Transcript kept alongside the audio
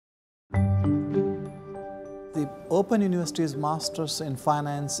The Open University's Masters in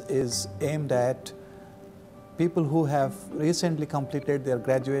Finance is aimed at people who have recently completed their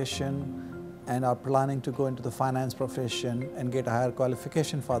graduation and are planning to go into the finance profession and get a higher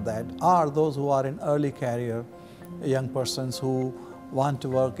qualification for that, or those who are in early career, young persons who want to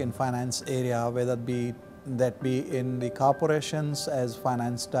work in finance area, whether that be in the corporations as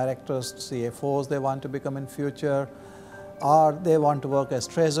finance directors, CFOs they want to become in future, or they want to work as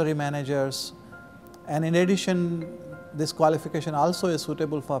treasury managers. And in addition, this qualification also is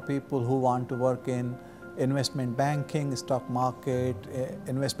suitable for people who want to work in investment banking, stock market,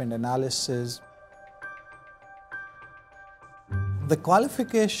 investment analysis. The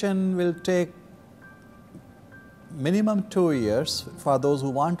qualification will take minimum 2 years for those who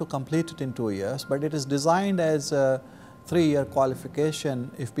want to complete it in 2 years, but it is designed as a 3-year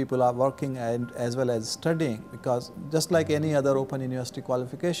qualification if people are working and as well as studying, because just like any other Open University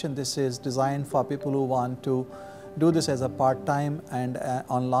qualification, this is designed for people who want to do this as a part-time and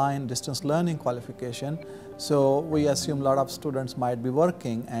online distance learning qualification. So we assume a lot of students might be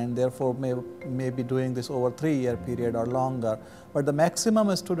working and therefore may be doing this over 3-year period or longer. But the maximum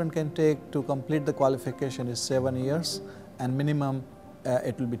a student can take to complete the qualification is 7 years, and minimum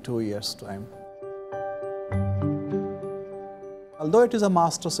it will be 2 years time. Although it is a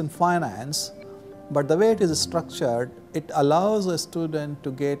Master's in Finance, but the way it is structured, it allows a student to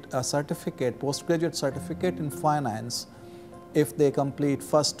get a certificate, postgraduate certificate in finance if they complete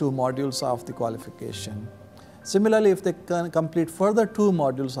first 2 modules of the qualification. Similarly, if they can complete further 2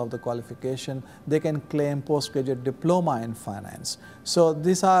 modules of the qualification, they can claim postgraduate diploma in finance. So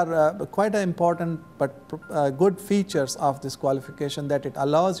these are quite important but good features of this qualification, that it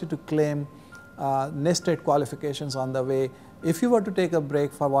allows you to claim nested qualifications on the way. If you were to take a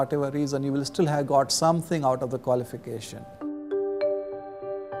break for whatever reason, you will still have got something out of the qualification.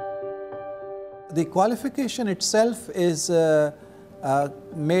 The qualification itself is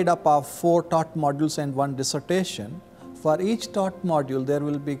made up of 4 taught modules and 1 dissertation. For each taught module, there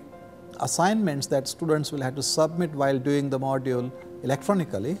will be assignments that students will have to submit while doing the module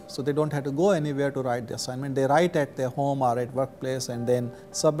electronically, so they don't have to go anywhere to write the assignment. They write at their home or at workplace and then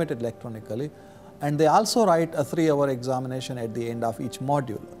submit it electronically. And they also write a 3-hour examination at the end of each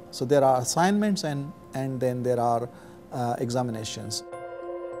module. So there are assignments and then there are examinations.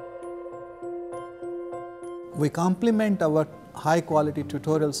 We complement our high quality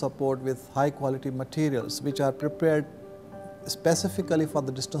tutorial support with high quality materials which are prepared specifically for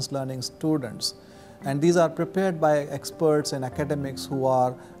the distance learning students. And these are prepared by experts and academics who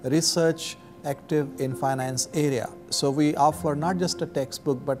are research active in finance area. So we offer not just a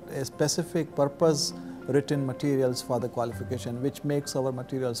textbook but a specific purpose written materials for the qualification, which makes our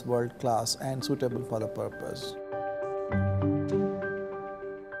materials world class and suitable for the purpose.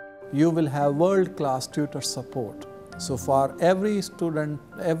 You will have world class tutor support. So for every student,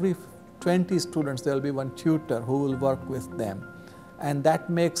 every 20 students, there will be 1 tutor who will work with them, and that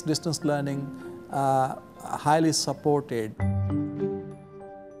makes distance learning highly supported.